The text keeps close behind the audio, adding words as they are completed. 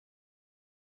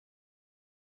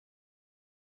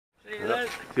See you then.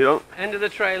 See you. End of the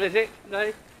trail, is it?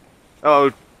 No?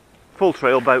 Oh, full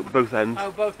trail about both ends.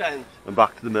 Oh, both ends. And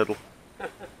back to the middle.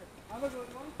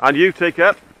 And you, take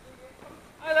care.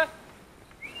 Hi there.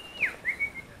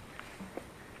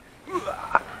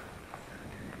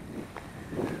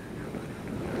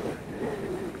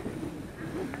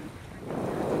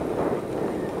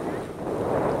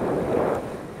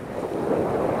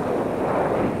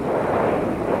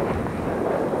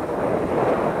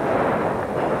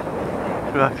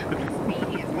 Right.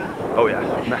 Oh yeah,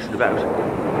 messing about.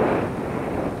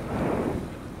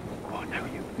 Oh no,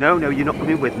 you. No, you're not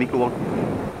coming with me. Go on.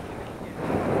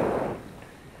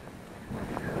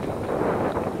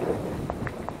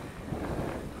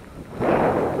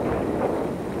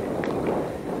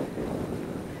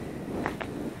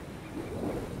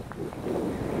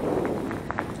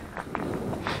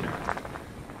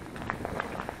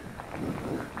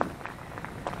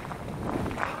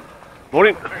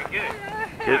 Morning. Very good.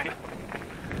 Good.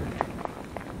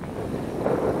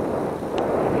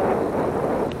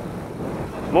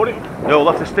 Morning. No,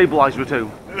 we'll have to stabilise at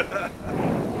home.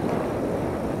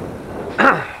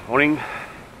 Morning.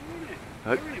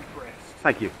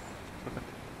 Thank you.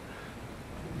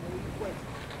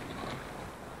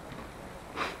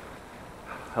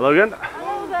 Hello again.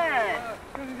 Hello there.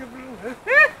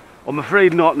 I'm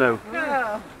afraid not, no.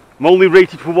 No. I'm only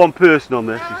rated for one person on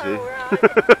this, you see. Right.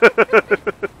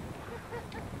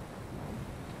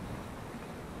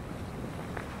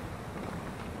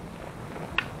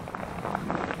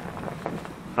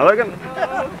 Hello again.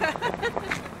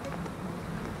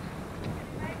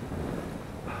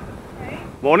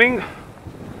 Morning.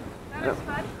 That was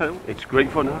fun. Oh, it's great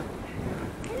fun, huh?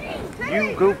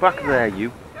 You go back there,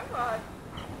 you. Come on.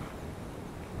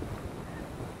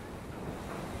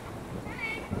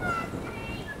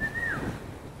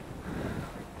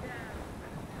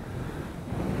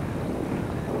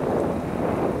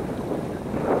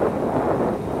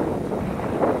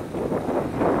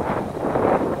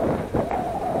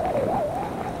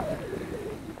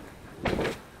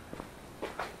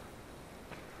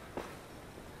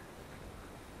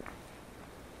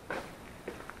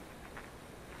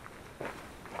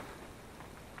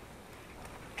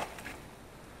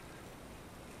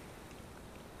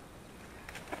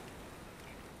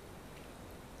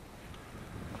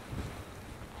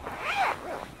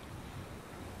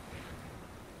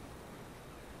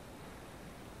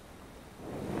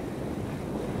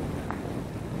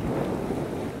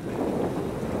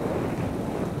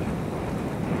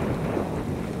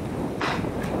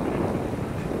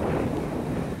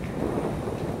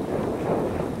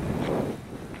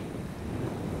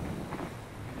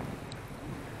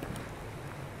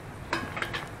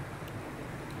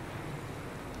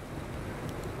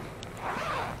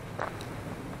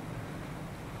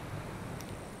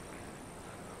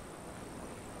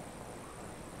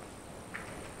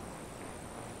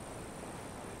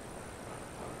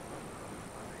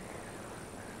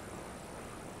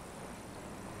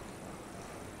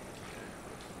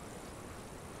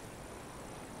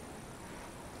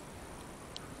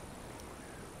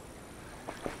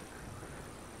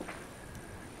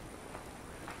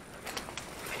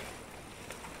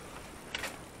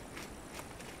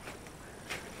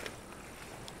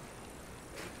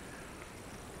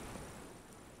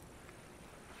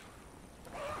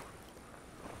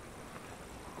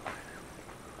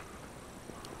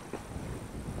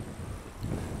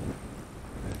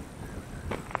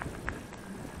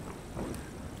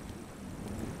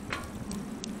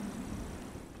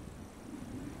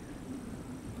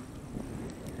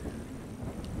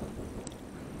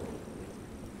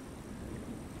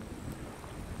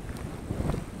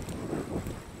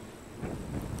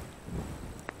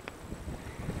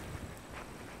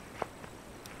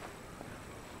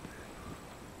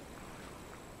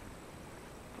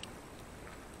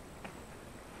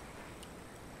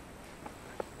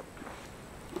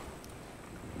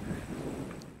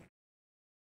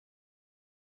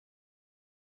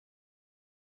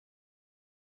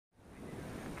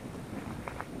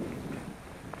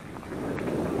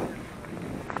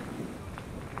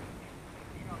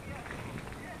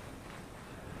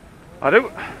 I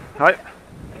do. Hi.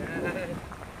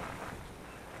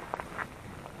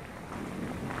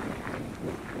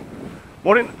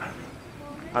 Morning.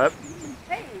 Hello.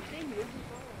 Hey, you've seen you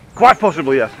before. Quite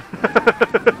possibly, yes.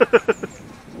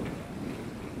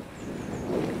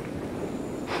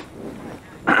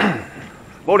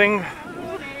 Morning.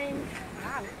 Morning.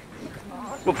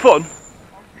 Well, fun.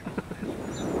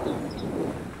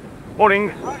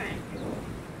 Morning.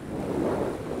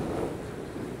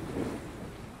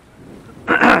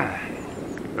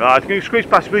 Right, can you squeeze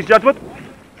past, please, gentlemen?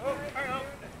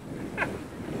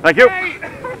 Thank you. Hey,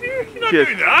 you're not Cheers.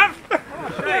 doing that.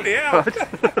 Bloody hell.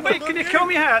 Wait, can you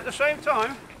comb your hair at the same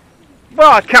time?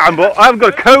 Well, I can, but I haven't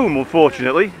got a comb,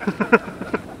 unfortunately.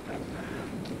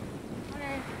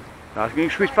 Right, can you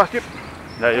switch past you?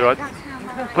 There, you're right.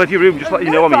 Plenty of room, just let you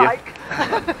know I'm here.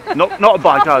 Not a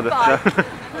bike either. No.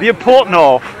 The important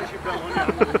off.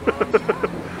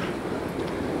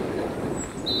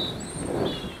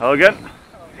 Hello again.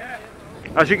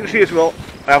 As you can see as well,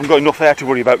 I haven't got enough hair to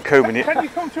worry about combing it. Can you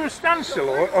come to a standstill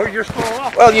or you just fall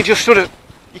off? Well, you just sort of,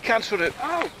 you can sort of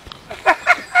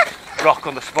rock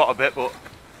on the spot a bit, but.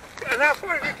 And that's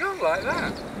why it gone like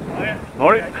that.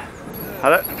 Alright.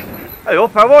 Hello. Hey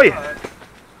up, how are you?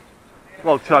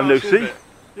 Long time no see.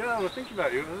 Yeah, I was thinking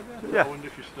about you. Yeah. I wonder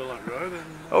if you're still on the road. And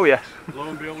Oh yes. lo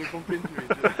and behold, we bump into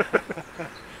each other.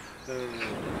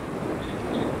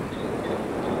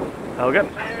 Hello again.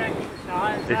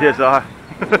 It is,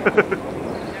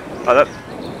 Hello.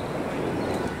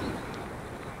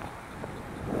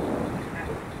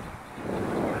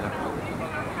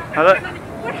 Hello.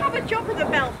 We'd have a job with a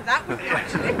bell for that, wouldn't we,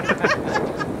 actually?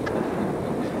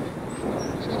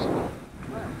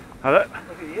 Hello.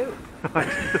 Look at you.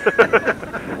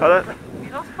 Hello. You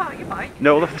lost part of your bike.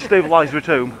 No, we'll have to stabilise her at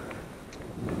home.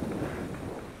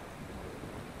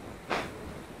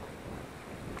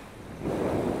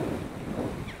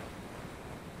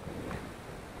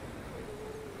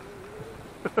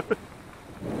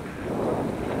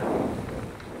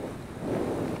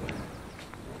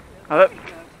 Hello.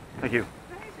 Thank you.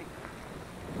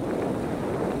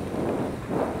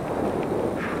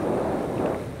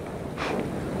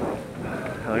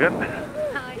 Hello again.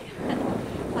 Hi.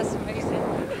 That's amazing.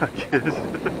 Cheers.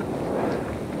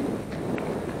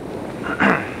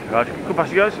 Right, come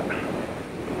past you guys.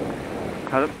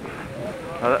 Hello.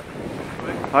 Hello.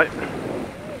 Hi.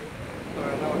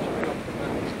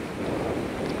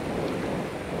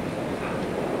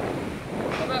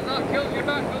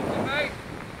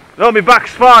 No, my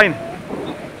back's fine.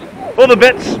 Other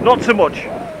bits, not so much.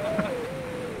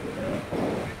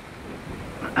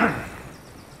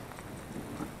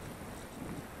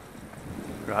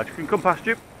 Right, you can come past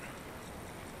you.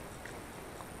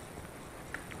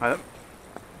 Hi.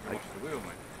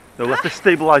 They'll have to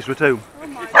stabilise her at home. Oh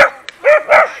my God.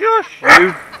 Shush!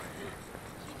 You.